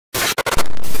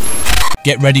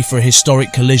Get ready for a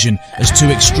historic collision as two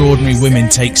extraordinary women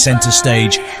take centre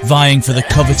stage, vying for the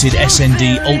coveted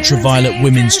SND Ultraviolet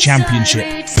Women's Championship.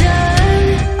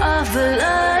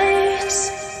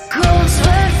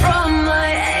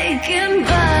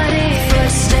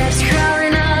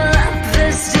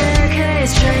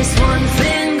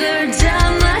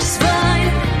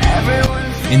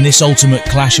 In this ultimate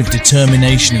clash of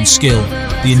determination and skill,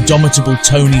 the indomitable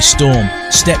Toni Storm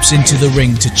steps into the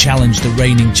ring to challenge the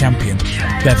reigning champion,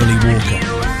 Beverly Walker.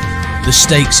 The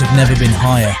stakes have never been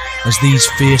higher as these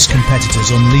fierce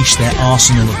competitors unleash their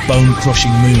arsenal of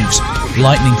bone-crushing moves,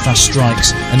 lightning-fast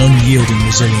strikes and unyielding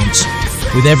resilience.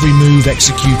 With every move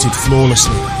executed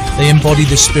flawlessly, they embody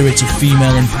the spirit of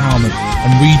female empowerment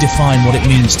and redefine what it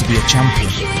means to be a champion.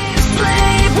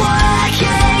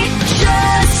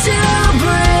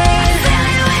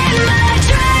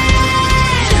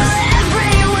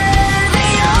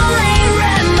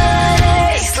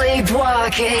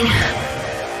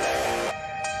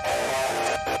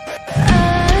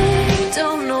 I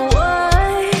don't know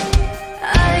why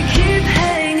I keep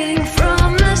hanging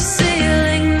from the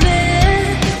ceiling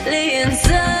millions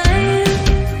times.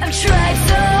 I've tried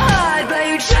so hard, but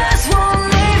you just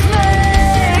won't leave me.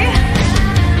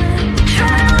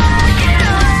 Try to work it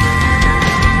out.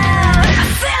 I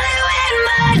feel you in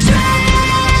my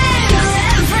dreams.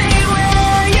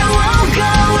 Everywhere you won't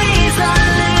go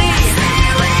easily. Stay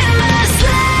with my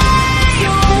sleep.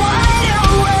 You're wide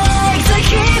awake to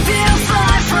keep you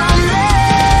far from me.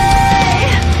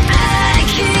 I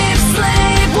keep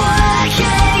sleepwalking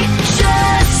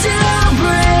just to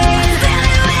breathe. Feel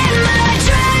you in my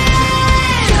dreams.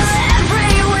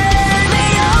 Everywhere, the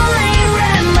only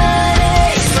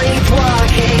remedy.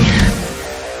 Sleepwalking.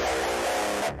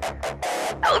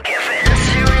 I'll give in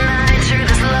tonight to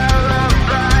this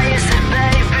lullaby. You said,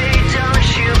 baby, don't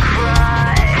you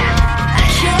cry. I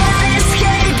can't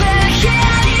escape it,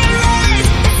 can't erase.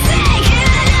 It's taking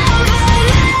over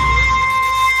me.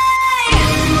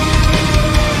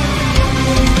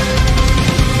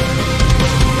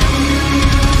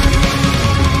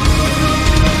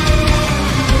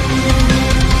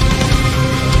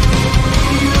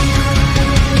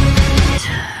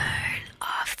 Turn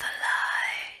off the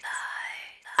light.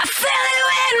 I feel you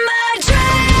in my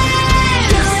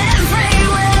dreams.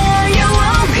 Everywhere you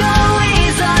won't go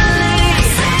easily.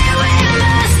 Stay with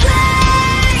my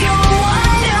sleep. You're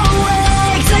wide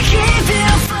awake to keep you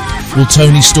far from. Will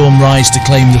Toni Storm rise to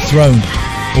claim the throne,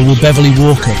 or will Beverly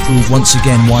Walker prove once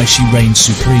again why she reigns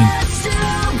supreme?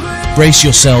 Brace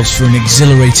yourselves for an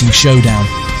exhilarating showdown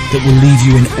that will leave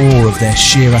you in awe of their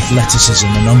sheer athleticism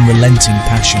and unrelenting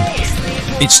passion.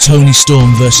 It's Toni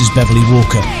Storm versus Beverly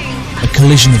Walker, a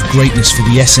collision of greatness for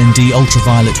the SND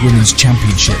Ultraviolet Women's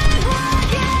Championship.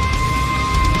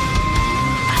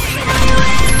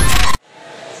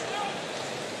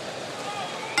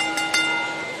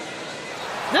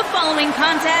 The following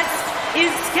contest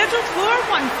is scheduled for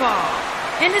one fall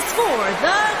and is for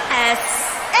the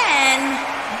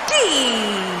SND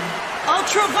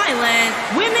Ultraviolet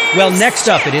Women's Well, next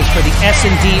up it is for the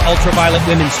SND Ultraviolet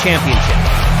Women's Championship.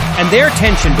 And their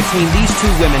tension between these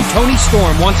two women, Toni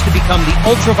Storm wants to become the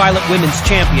Ultraviolet Women's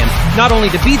Champion, not only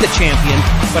to be the champion,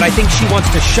 but I think she wants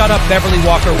to shut up Beverly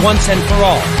Walker once and for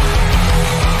all.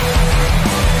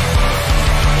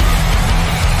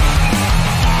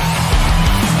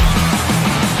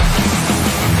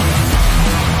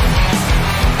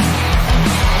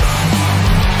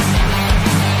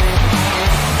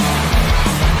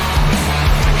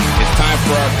 It's time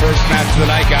for our first match of the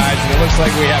night, guys. And it looks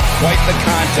like we have quite the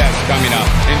contest coming up.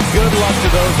 And good luck to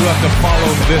those who have to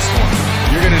follow this one.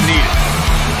 You're going to need it.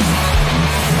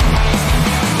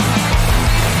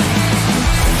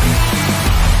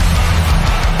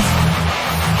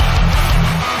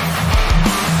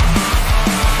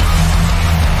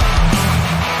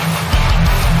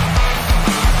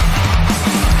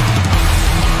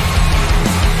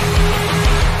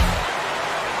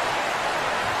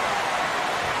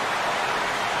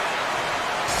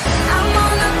 I'm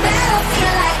on the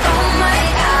battlefield like, oh my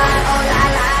God, oh la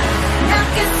la.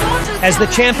 Knocking soldiers. As the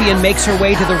champion makes her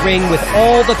way to the ring with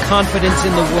all the confidence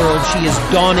in the world, she is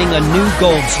donning a new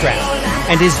gold strap.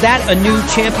 And is that a new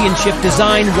championship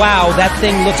design? Wow, that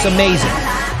thing looks amazing.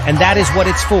 And that is what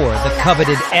it's for, the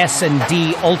coveted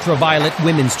S&D Ultraviolet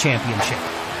Women's Championship.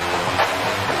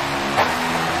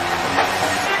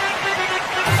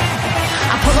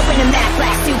 I pull up in a matte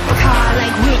black supercar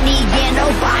like Whitney, yeah, no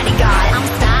bodyguard. I'm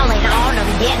styling on them,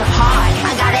 yeah, no hard.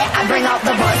 I got it, I bring out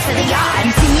the boys to the yard.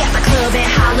 You see me at the club in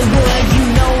Hollywood, you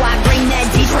know I bring that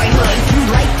Detroit hood. You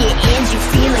like it and you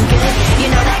feeling good, you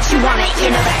know that you want it,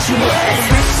 you know that you would.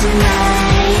 Fresh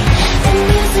tonight, and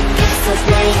so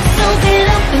stay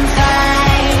up and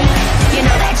tight. You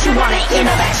know that you want it, you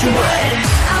know that you would.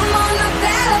 I'm on the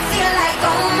battlefield like,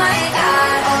 oh my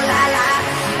God, oh la la.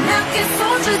 Knocking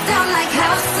soldiers down like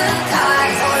house of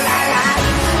cards, oh la la.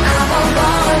 I'm a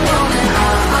war woman,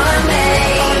 army,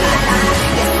 oh la la.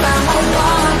 Yes, I'm a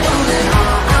war woman,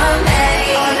 army,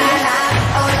 oh la la,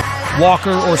 oh la la.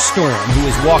 Walker or Storm, who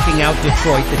is walking out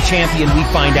Detroit, the champion we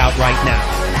find out right now.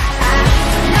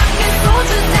 Knocking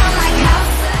soldiers down like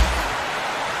house of.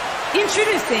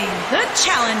 Introducing the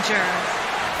challenger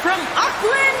from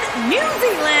Auckland, New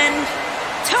Zealand,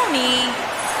 Toni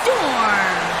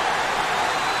Storm.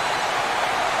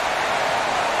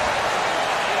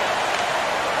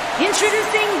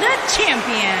 Introducing the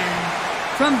champion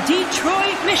from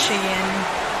Detroit, Michigan.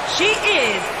 She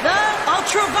is the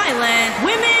Ultraviolet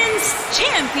Women's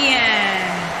Champion,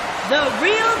 the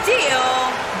real deal,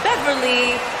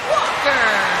 Beverly Walker.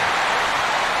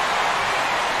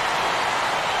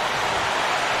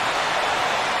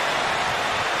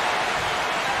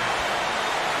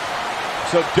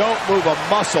 So don't move a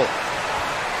muscle.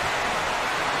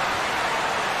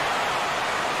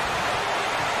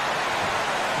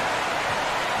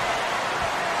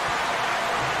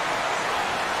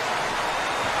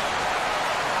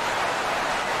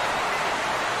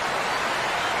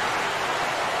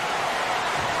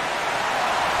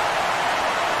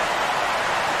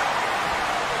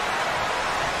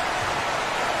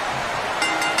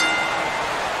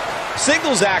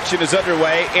 Singles action is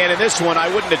underway, and in this one, I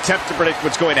wouldn't attempt to predict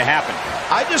what's going to happen.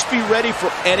 I'd just be ready for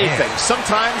anything.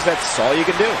 Sometimes that's all you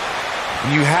can do.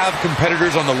 When you have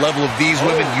competitors on the level of these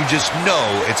women, you just know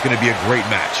it's going to be a great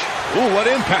match. Ooh, what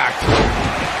impact.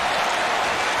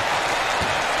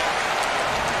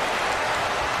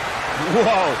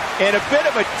 Whoa, and a bit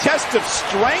of a test of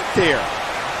strength here.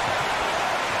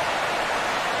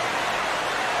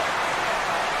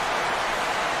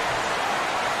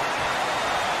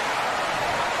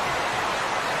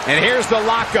 And here's the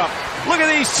lockup. Look at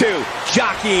these two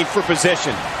jockeying for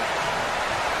position.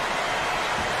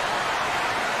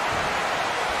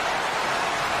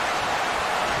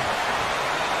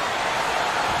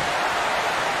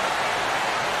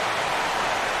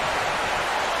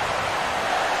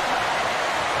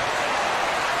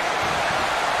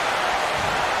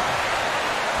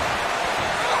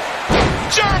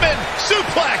 German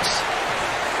suplex.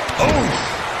 Oh.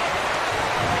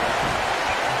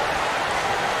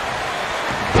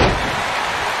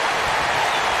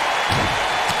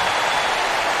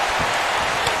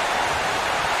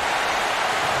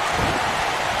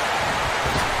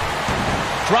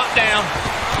 Drop down.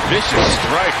 Vicious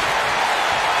strike.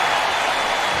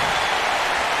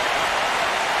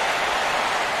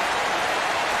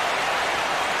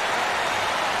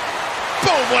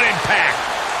 Boom, what impact.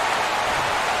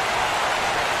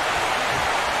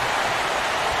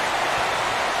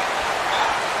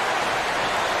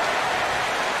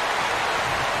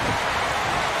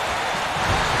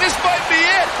 This might be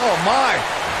it. Oh, my.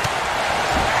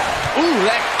 Ooh,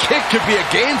 that kick could be a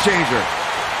game changer.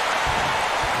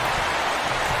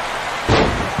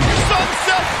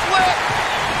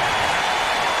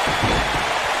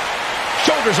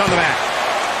 Shoulders on the mat.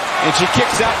 And she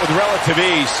kicks out with relative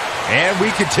ease. And we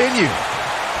continue.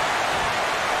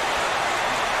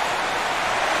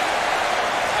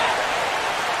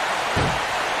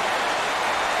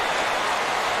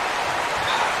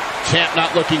 Champ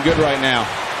not looking good right now.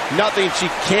 Nothing she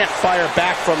can't fire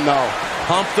back from, though.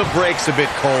 Pump the brakes a bit,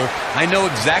 Cole. I know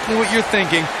exactly what you're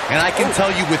thinking, and I can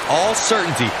tell you with all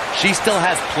certainty, she still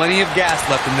has plenty of gas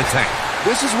left in the tank.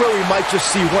 This is where we might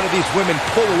just see one of these women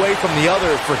pull away from the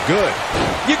other for good.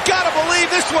 You gotta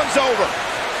believe this one's over.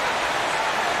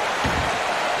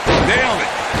 Nailed it.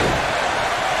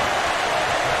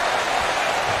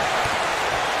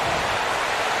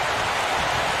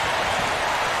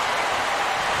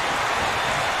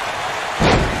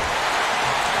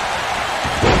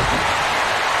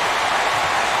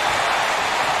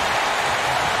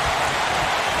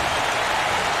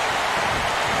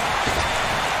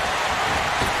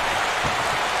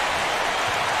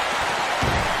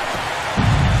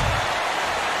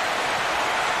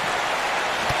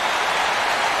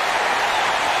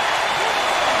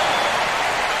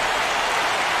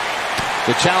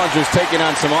 The challenger's taking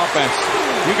on some offense.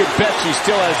 You can bet she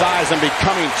still has eyes on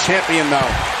becoming champion, though.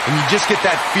 And you just get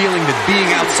that feeling that being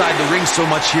outside the ring so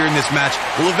much here in this match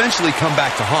will eventually come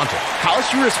back to haunt her. How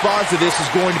she responds to this is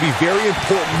going to be very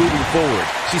important moving forward.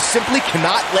 She simply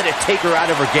cannot let it take her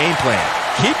out of her game plan.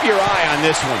 Keep your eye on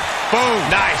this one. Boom.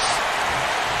 Nice.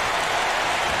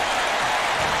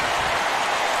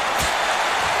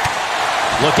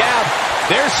 Look out.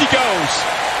 There she goes.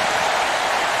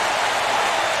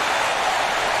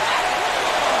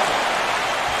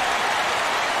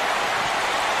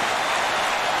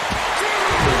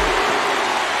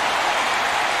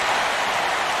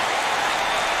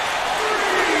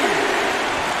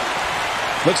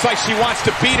 Looks like she wants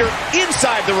to beat her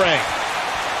inside the ring.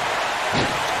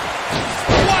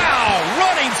 Wow,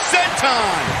 running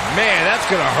senton. Man, that's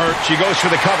going to hurt. She goes for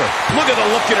the cover. Look at the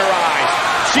look in her eyes.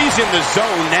 She's in the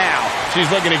zone now. She's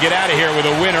looking to get out of here with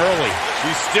a win early.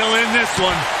 She's still in this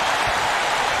one.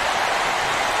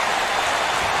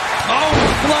 Oh,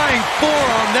 flying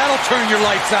forearm. That'll turn your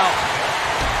lights out.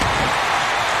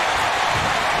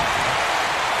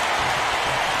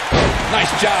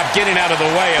 Nice job getting out of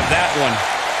the way of that one.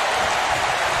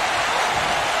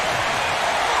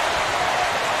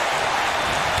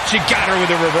 She got her with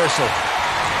a reversal.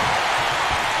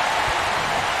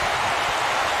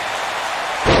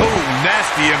 Oh,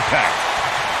 nasty impact.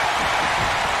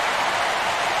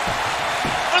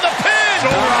 For the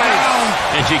pin!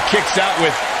 Nice. And she kicks out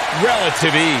with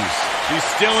relative ease. She's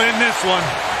still in this one.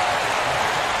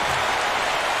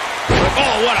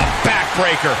 Oh, what a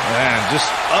backbreaker. Man,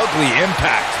 just ugly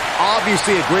impact.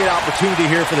 Obviously a great opportunity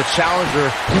here for the challenger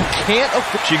who can't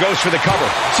afford. She goes for the cover.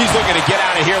 She's looking to get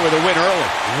out of here with a win early.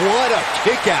 What a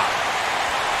kick out.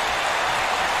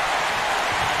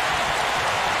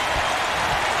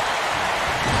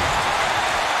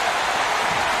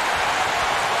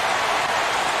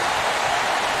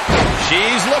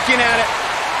 She's looking at it.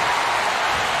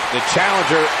 The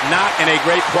challenger not in a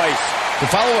great place. To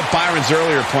follow up Byron's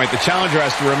earlier point, the challenger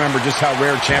has to remember just how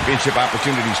rare championship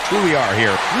opportunities truly are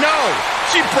here. No!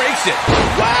 She breaks it!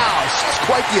 Wow, she's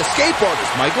quite the escape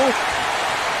artist, Michael.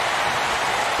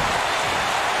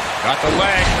 Got the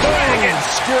leg. Dragon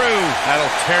screw.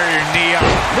 That'll tear your knee out.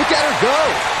 Look at her go.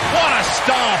 What a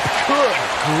stomp. Good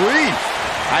grief.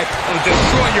 It'll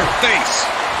destroy your face.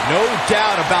 No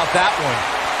doubt about that one.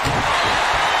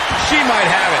 She might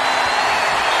have it.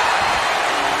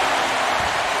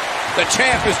 The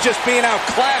champ is just being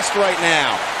outclassed right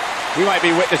now. We might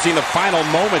be witnessing the final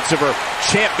moments of her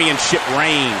championship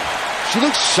reign. She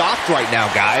looks shocked right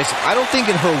now, guys. I don't think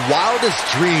in her wildest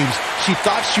dreams she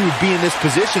thought she would be in this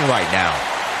position right now.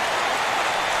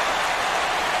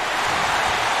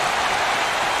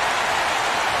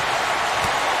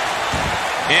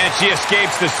 And she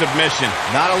escapes the submission.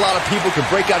 Not a lot of people can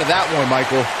break out of that one,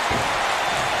 Michael.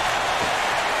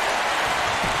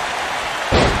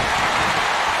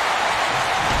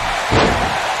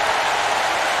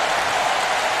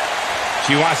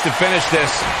 She wants to finish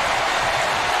this.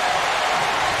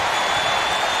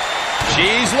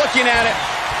 She's looking at it.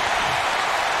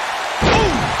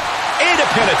 Ooh! And a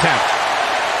pin attempt.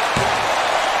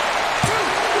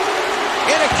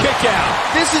 And a kick out.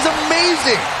 This is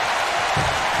amazing.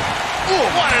 Ooh,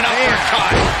 what an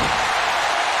uppercut.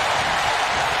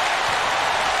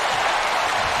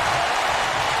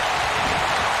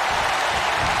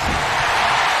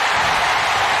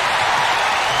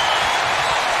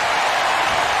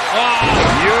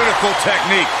 Beautiful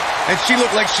technique. And she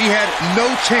looked like she had no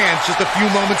chance just a few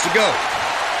moments ago.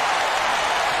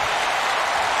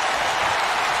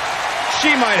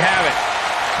 She might have it.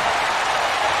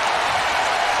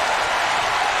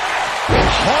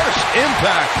 Harsh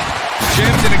impact.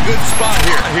 Champ's in a good spot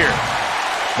here.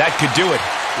 That could do it.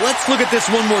 Let's look at this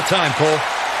one more time, Cole.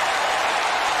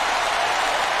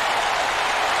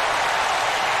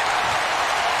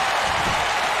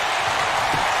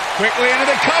 Quickly into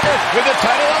the cover with the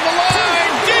title on the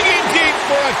line. Digging deep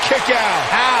for a kick out.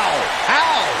 How?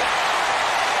 How?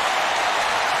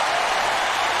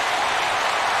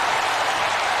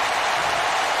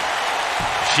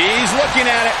 She's looking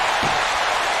at it.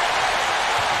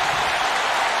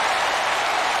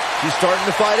 She's starting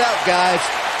to fight out, guys.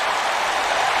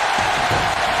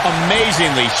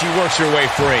 Amazingly, she works her way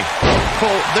free.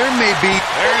 Cole, there may be...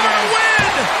 There it is.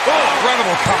 Win! Oh,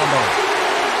 incredible combo.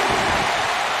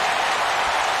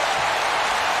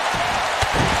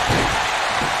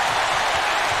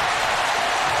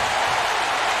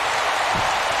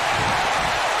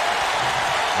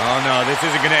 Oh, no, this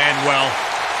isn't going to end well.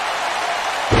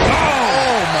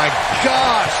 Oh, my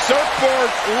gosh.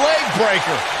 Surfboard leg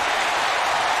breaker.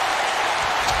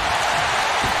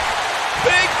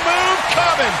 Big move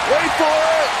coming. Wait for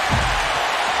it.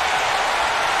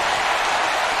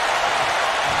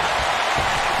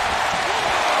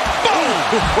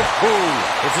 Boom.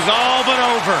 This is all but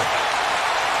over.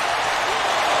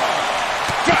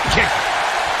 Drop kick.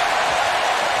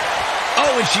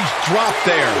 Oh, and she's dropped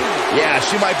there. Yeah,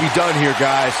 she might be done here,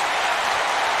 guys.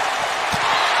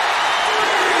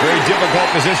 Very difficult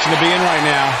position to be in right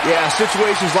now. Yeah,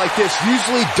 situations like this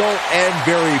usually don't end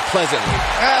very pleasantly.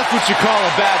 That's what you call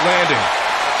a bad landing.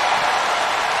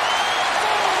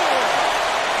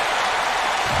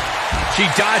 She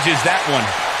dodges that one.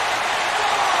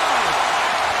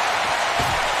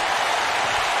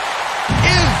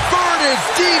 Inverted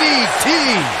DDT.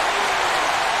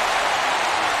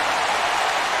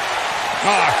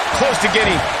 Close to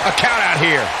getting a count out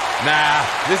here. Nah,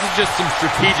 this is just some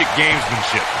strategic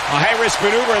gamesmanship. A high-risk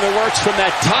maneuver in the works from that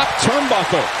top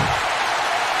turnbuckle.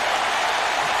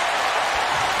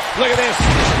 Look at this.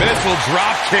 Missile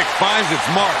drop kick finds its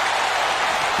mark.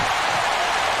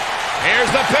 Here's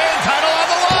the pin. Title on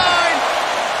the line.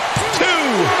 2.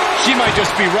 She might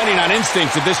just be running on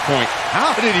instinct at this point.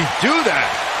 How did he do that?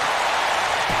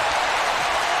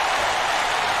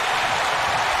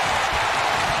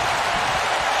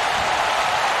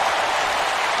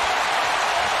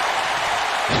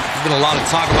 There's been a lot of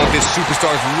talk about this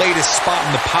superstar's latest spot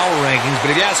in the power rankings,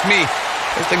 but if you ask me,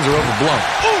 those things are overblown.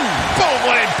 Ooh, boom,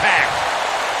 what impact.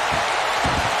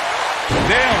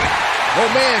 Nailed it. Oh,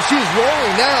 man, she's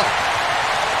rolling now.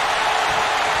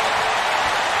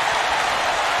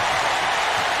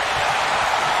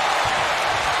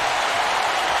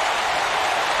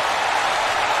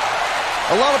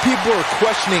 A lot of people are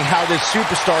questioning how this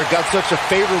superstar got such a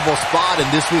favorable spot in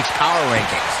this week's power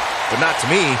rankings. But not to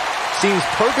me. Seems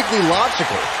perfectly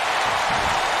logical.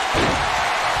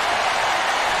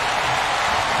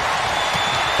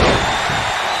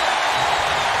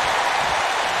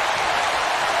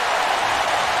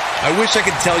 I wish I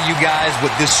could tell you guys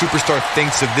what this superstar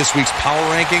thinks of this week's power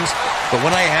rankings, but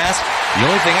when I asked, the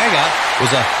only thing I got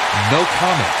was a no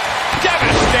comment.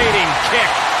 Devastating kick.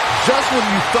 Just when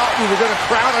you thought we were going to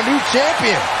crown a new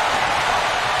champion.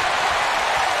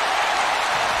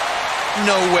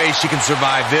 No way she can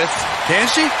survive this. Can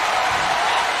she?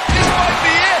 This might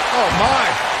be it. Oh, my.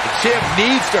 The champ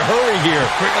needs to hurry here.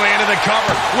 Quickly into the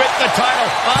cover with the title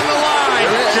on the line.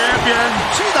 Champion.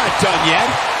 She's not done yet.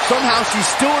 Somehow she's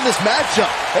still in this matchup.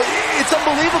 It's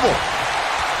unbelievable.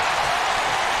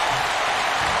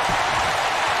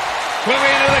 Quickly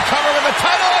into the cover with the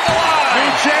title on the line.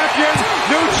 New champion.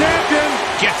 New champion.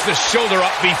 Gets the shoulder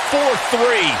up before 3.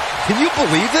 Can you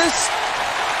believe this?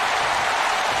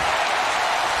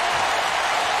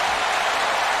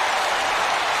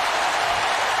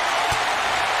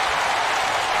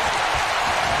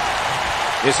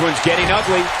 This one's getting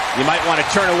ugly. You might want to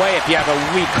turn away if you have a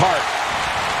weak heart.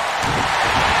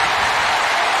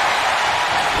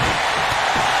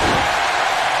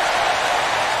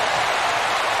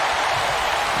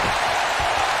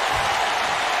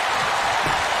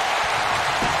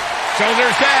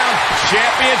 Shoulders down.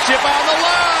 Championship on the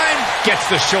line. Gets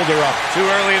the shoulder up. Too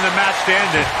early in the match to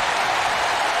end it.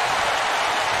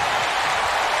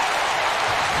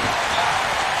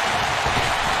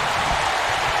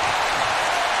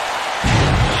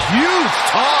 Huge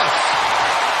toss.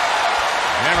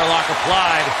 Hammerlock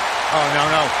applied. Oh, no,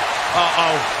 no.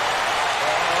 Uh-oh.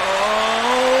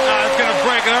 Oh. It's going to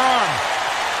break an arm.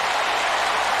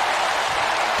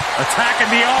 Attacking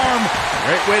the arm.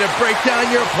 Great way to break down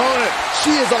your opponent.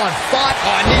 She is on fire.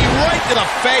 A knee right to the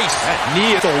face. That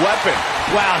knee is a weapon.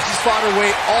 Wow, she's fought her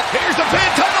way all. Here's the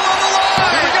pin, title on the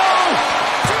line. Here we go.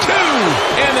 2.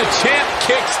 And the champ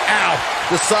kicks out.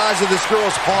 The size of this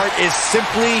girl's heart is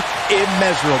simply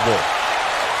immeasurable.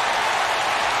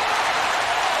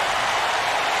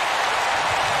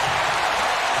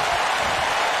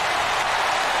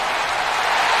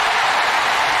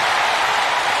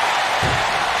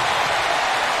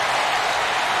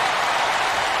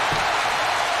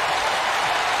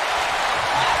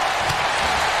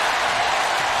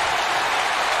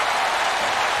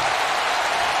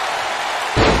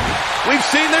 We've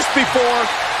seen this before.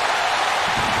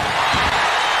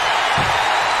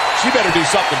 She better do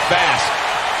something fast.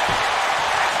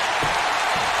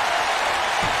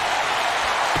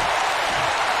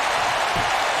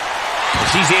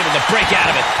 She's able to break out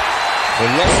of it. The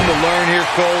lesson to learn here,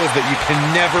 Cole, is that you can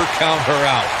never count her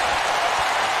out.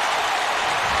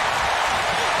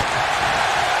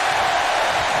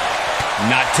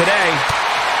 Not today.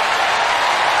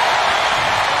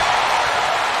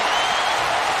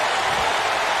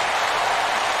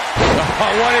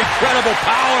 Oh, what incredible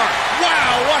power.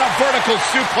 Wow, what a vertical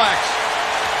suplex.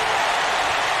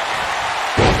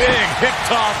 Big hip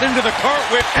toss into the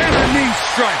cartwheel and a knee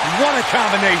strike. What a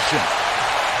combination.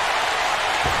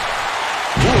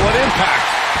 Ooh, what impact.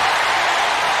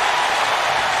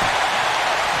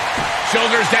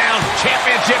 Shoulders down,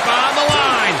 championship on the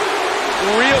line.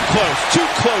 Real close, too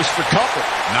close for comfort.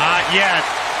 Not yet.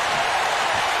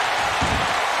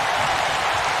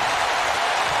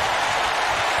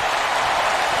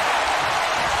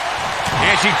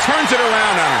 And she turns it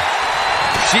around on her.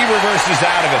 She reverses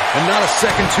out of it. And not a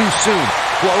second too soon.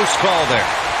 Close call there.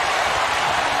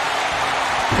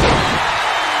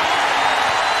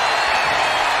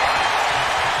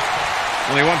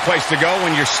 Only one place to go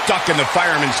when you're stuck in the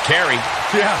fireman's carry.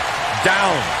 Yeah,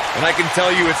 down. And I can tell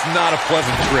you it's not a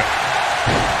pleasant trip.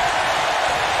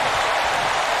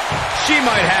 She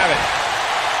might have it.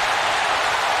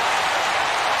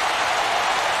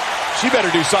 She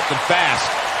better do something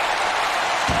fast.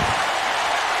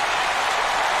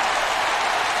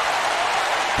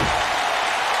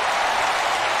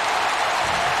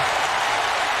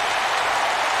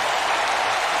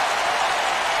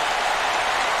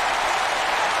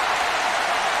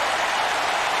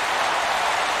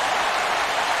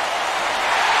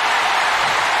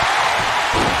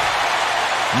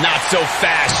 Not so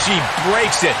fast. She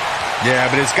breaks it. Yeah,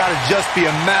 but it's got to just be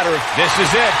a matter of... This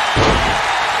is it.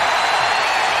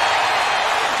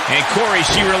 And Corey,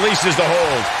 she releases the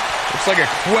hold. Looks like a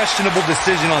questionable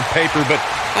decision on paper, but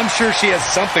I'm sure she has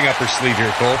something up her sleeve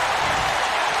here, Cole.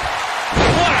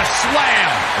 What a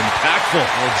slam! Impactful.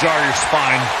 Will jar your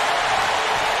spine.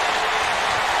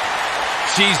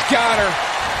 She's got her.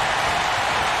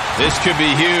 This could be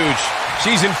huge.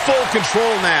 She's in full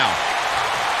control now.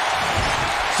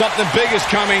 Something big is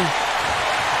coming.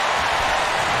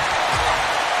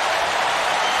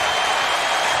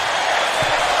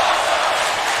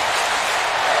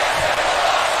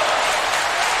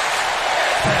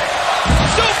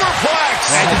 Superplex!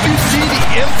 And did you see the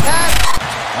impact?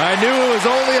 I knew it was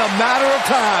only a matter of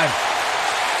time.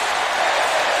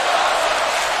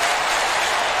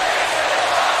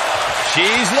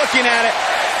 She's looking at it.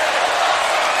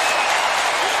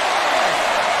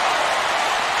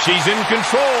 She's in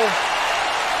control.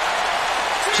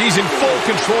 She's in full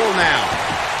control now.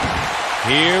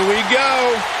 Here we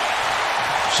go.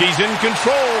 She's in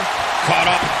control. Caught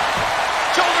up.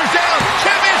 Shoulders down.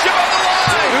 Championship on the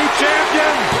line. New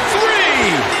champion.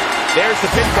 3. There's the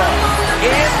pinfall.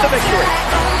 And the victory.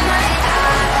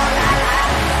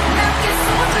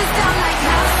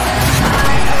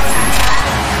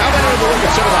 How about a look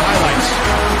at some of the highlights?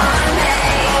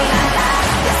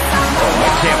 Oh,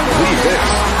 I can't believe this.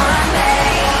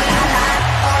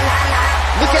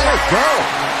 Look at her go.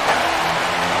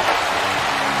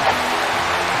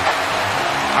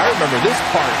 I remember this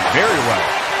part very well.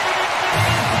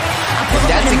 And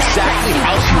that's exactly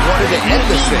how she wanted to end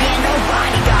this thing.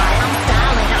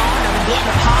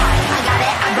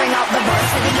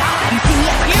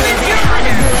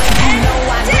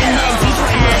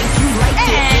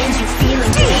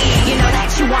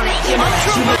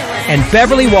 And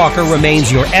Beverly Walker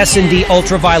remains your SND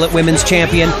Ultraviolet Women's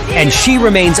Champion, and she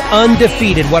remains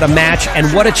undefeated. What a match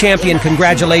and what a champion.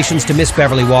 Congratulations to Miss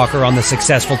Beverly Walker on the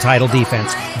successful title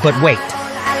defense. But wait.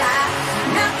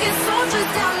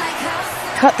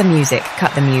 Cut the music,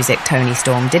 Toni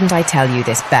Storm. Didn't I tell you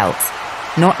this belt?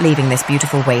 Not leaving this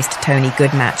beautiful waist, Toni,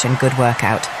 good match and good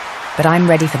workout. But I'm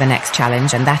ready for the next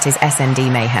challenge, and that is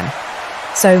SND Mayhem.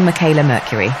 So, Michaela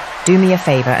Mercury, do me a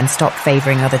favor and stop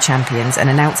favoring other champions and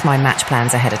announce my match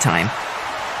plans ahead of time.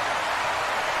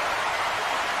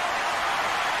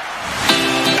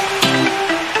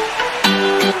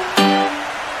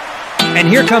 And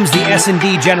here comes the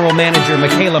S&D General Manager,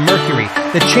 Michaela Mercury.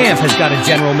 The champ has got a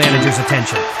General Manager's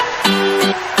attention.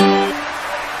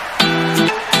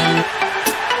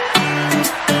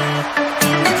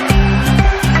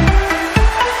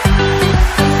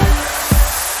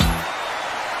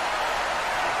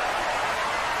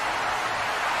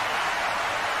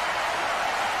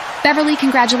 Beverly,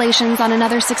 congratulations on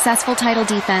another successful title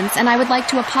defense, and I would like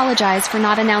to apologize for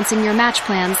not announcing your match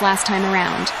plans last time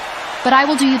around. But I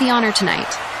will do you the honor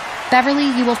tonight. Beverly,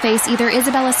 you will face either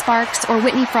Isabella Sparks or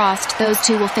Whitney Frost. Those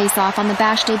two will face off on the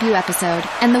Bash debut episode,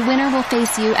 and the winner will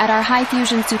face you at our High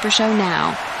Fusion Super Show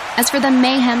now. As for the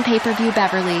Mayhem pay-per-view,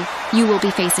 Beverly, you will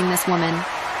be facing this woman.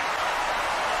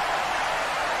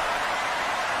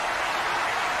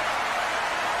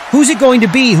 Who's it going to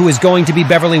be who is going to be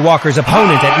Beverly Walker's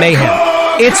opponent at Mayhem?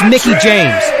 It's Mickie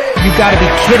James. You've got to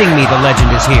be kidding me, the legend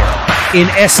is here.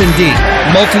 In S&D,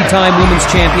 multi-time women's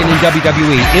champion in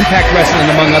WWE, Impact Wrestling,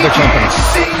 among other companies.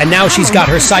 And now she's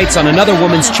got her sights on another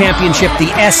women's championship,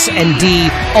 the S&D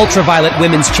Ultraviolet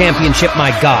Women's Championship,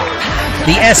 my God.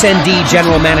 The S&D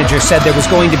General Manager said there was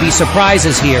going to be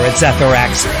surprises here at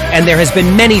Xathurax, and there has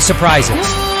been many surprises.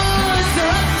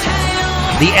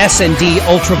 The S&D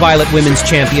Ultraviolet Women's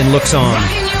Champion looks on.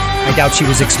 I doubt she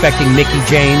was expecting Mickie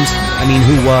James. I mean,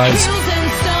 who was?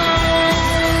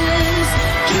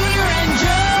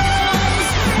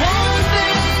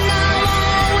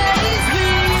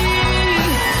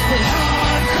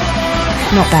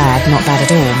 Not bad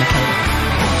at all, Michaela.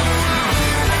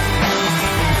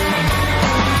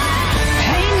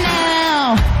 Hey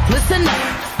now, listen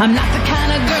up. I'm not the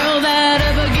kind of girl that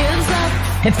ever gives up.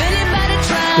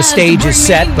 The stage is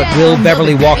set, but will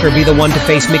Beverly Walker be the one to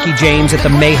face Mickie James at the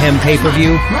Mayhem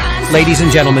pay-per-view? Ladies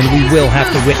and gentlemen, we will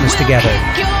have to witness together.